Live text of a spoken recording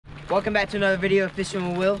Welcome back to another video of Fishing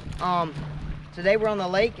with Will. Today we're on the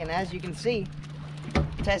lake, and as you can see,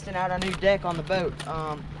 testing out our new deck on the boat.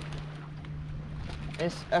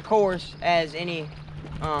 It's, of course, as any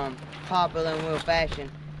popular and Will fashion,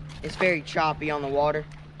 it's very choppy on the water.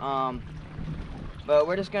 But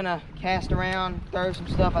we're just gonna cast around, throw some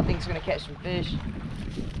stuff. I think it's gonna catch some fish,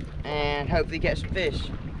 and hopefully catch some fish.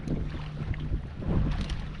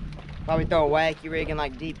 Probably throw a wacky rig in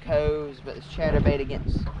like deep coves, but this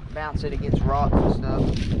chatterbait bounce it against rocks and stuff.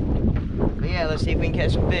 But yeah, let's see if we can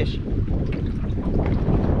catch some fish.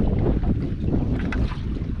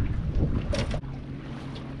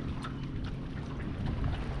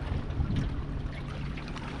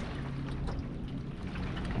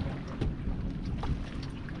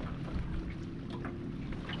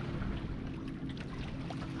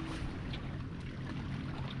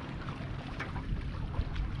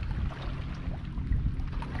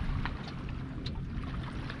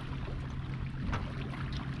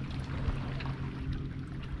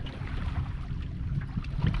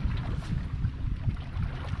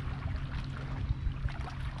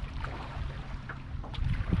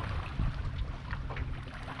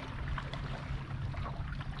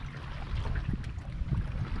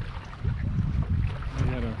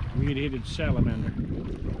 Weed-headed salamander.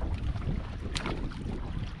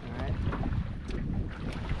 Alright.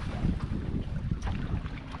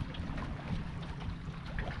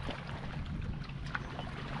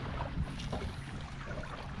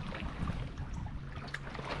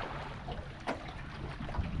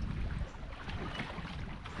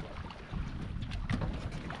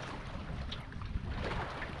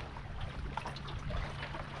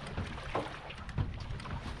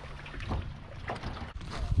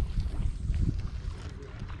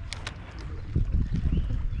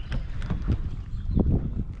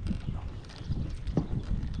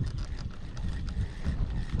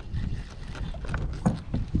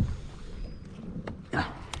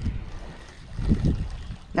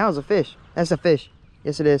 That was a fish. That's a fish.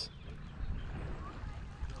 Yes, it is.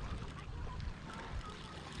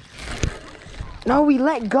 No, we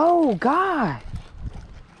let go. God.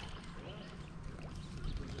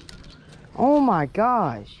 Oh my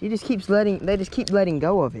gosh. They just keep letting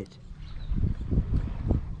go of it.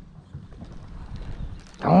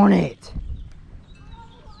 Darn it.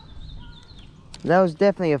 That was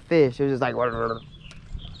definitely a fish. It was just like, I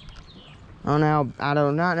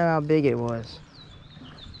do not know how big it was.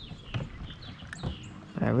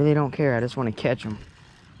 I really don't care. I just want to catch them.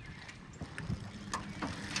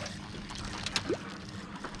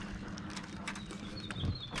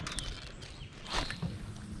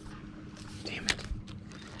 Damn it.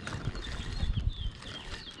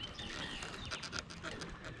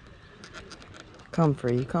 Come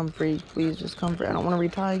free, please just come free. I don't want to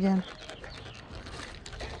retie again.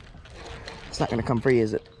 It's not going to come free,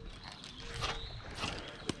 is it?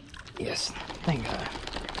 Yes, thank God.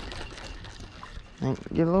 Thank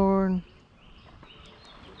you, Lord.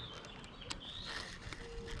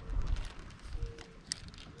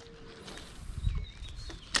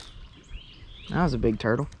 That was a big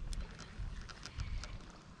turtle.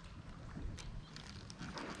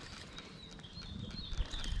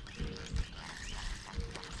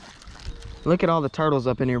 Look at all the turtles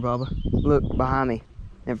up in here, Bubba. Look behind me.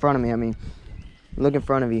 In front of me, I mean. Look in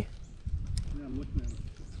front of you. Yeah, I'm looking at them.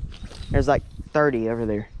 There's like 30 over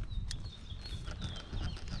there.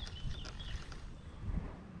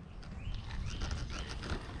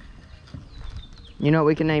 You know what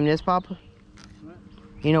we can name this, Papa? What?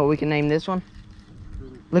 You know what we can name this one?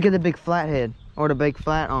 Look at the big flathead, or the big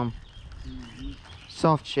flat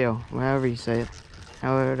soft shell, however you say it,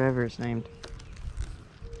 however it's named.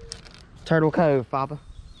 Turtle Cove, Papa.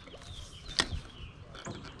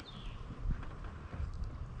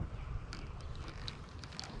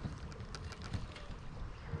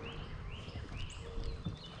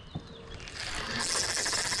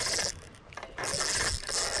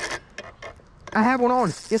 I have one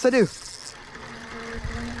on. Yes, I do.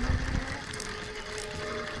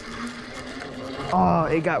 Oh,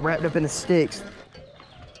 it got wrapped up in the sticks.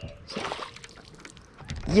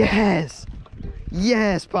 Yes.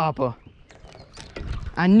 Yes, Papa.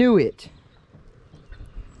 I knew it.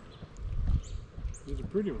 It's a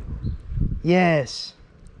pretty one. Yes.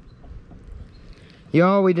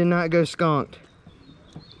 Y'all, we did not go skunked.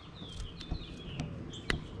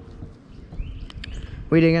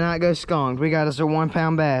 We did not go skunked. We got us a 1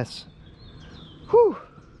 pound bass. Whew.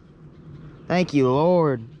 Thank you,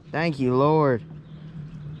 Lord. Thank you, Lord.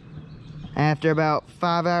 After about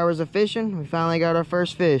 5 hours of fishing, we finally got our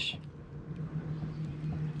first fish.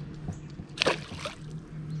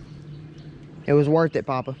 It was worth it,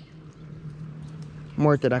 Papa. I'm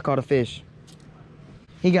worth it. I caught a fish.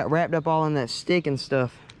 He got wrapped up all in that stick and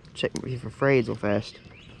stuff. Check if he's afraid so fast.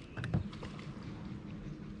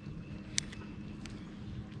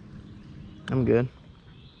 I'm good.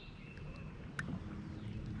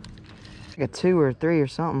 It's like a 2 or a 3 or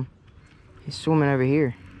something. He's swimming over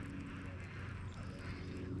here.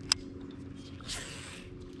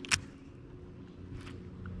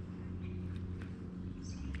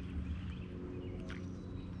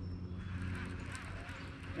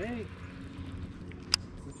 Hey,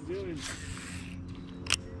 what you doing?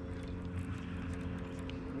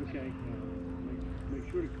 Okay,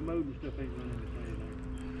 make sure the commode and stuff ain't running the plane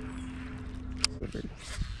there.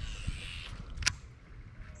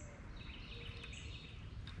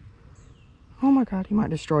 Oh my God, he might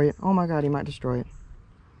destroy it. Oh my God, he might destroy it.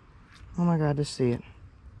 Oh my God, just see it.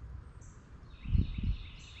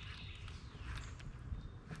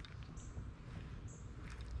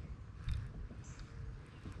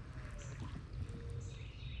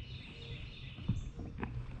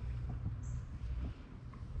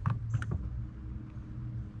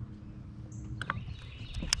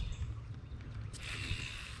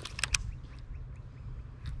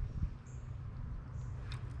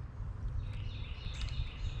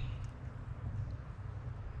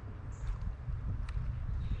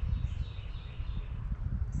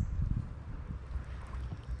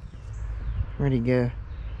 Where'd he go?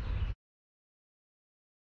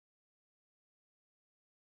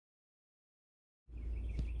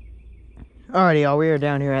 Alrighty, y'all, we are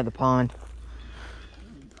down here at the pond.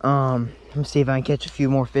 Let me see if I can catch a few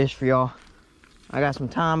more fish for y'all. I got some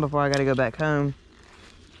time before I gotta go back home.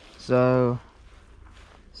 So,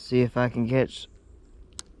 see if I can catch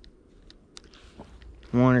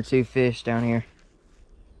 1 or 2 fish down here.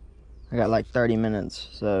 I got like 30 minutes,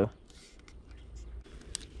 so.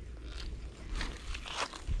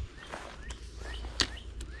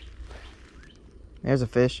 There's a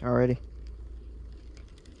fish already.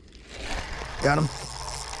 Got him.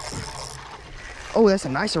 Oh, that's a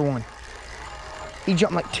nicer one. He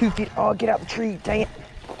jumped like 2 feet. Oh, get out the tree. Dang it.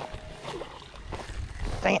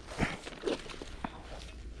 Dang it.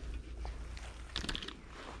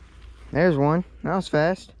 There's one. That was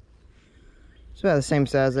fast. It's about the same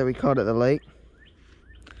size that we caught at the lake.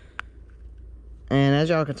 And as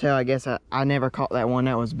y'all can tell, I guess I never caught that one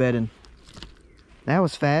that was bedding. That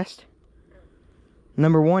was fast.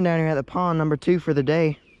 Number 1 down here at the pond, number 2 for the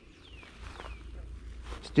day.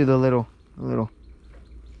 Let's do the little.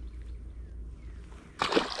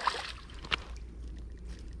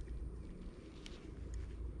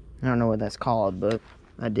 I don't know what that's called, but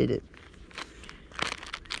I did it.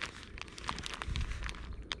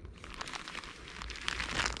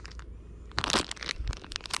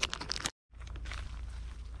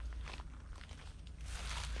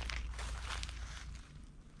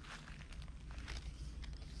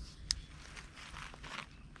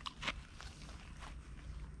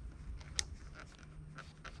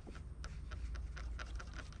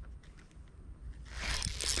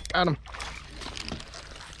 Got him.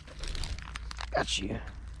 Got you.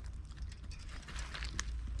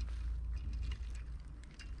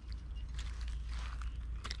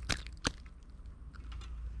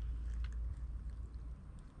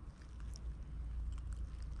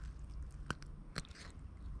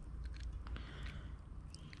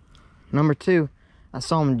 Number 2, I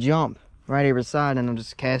saw him jump right over the side and I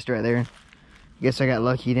just cast right there. Guess I got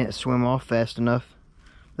lucky he didn't swim off fast enough.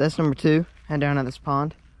 That's number 2, and down at this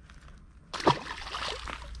pond.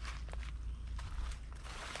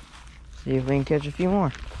 See if we can catch a few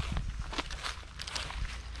more.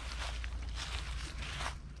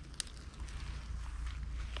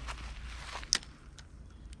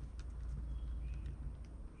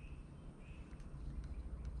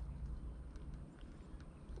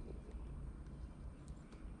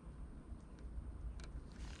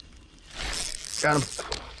 Got him.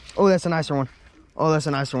 Oh, that's a nicer one. Oh, that's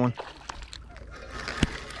a nicer one.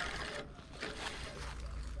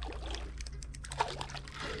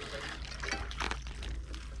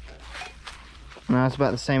 No, it's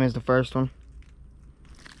about the same as the first one.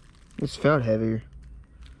 This felt heavier.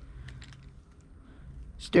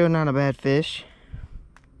 Still not a bad fish.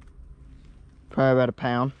 Probably about a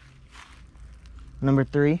pound. Number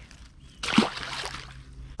 3.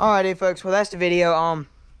 Alrighty, folks. Well, that's the video.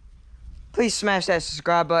 Please smash that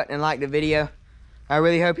subscribe button and like the video. I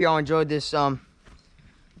really hope y'all enjoyed this kind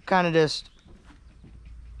of just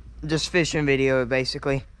fishing video,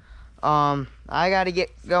 basically. I gotta get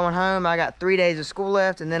going home. I got 3 days of school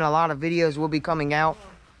left, and then a lot of videos will be coming out.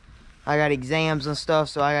 I got exams and stuff,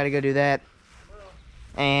 so I gotta go do that.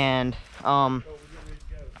 And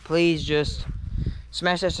please just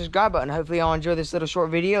smash that subscribe button. Hopefully y'all enjoy this little short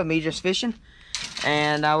video of me just fishing.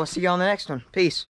 And I will see you on the next one. Peace.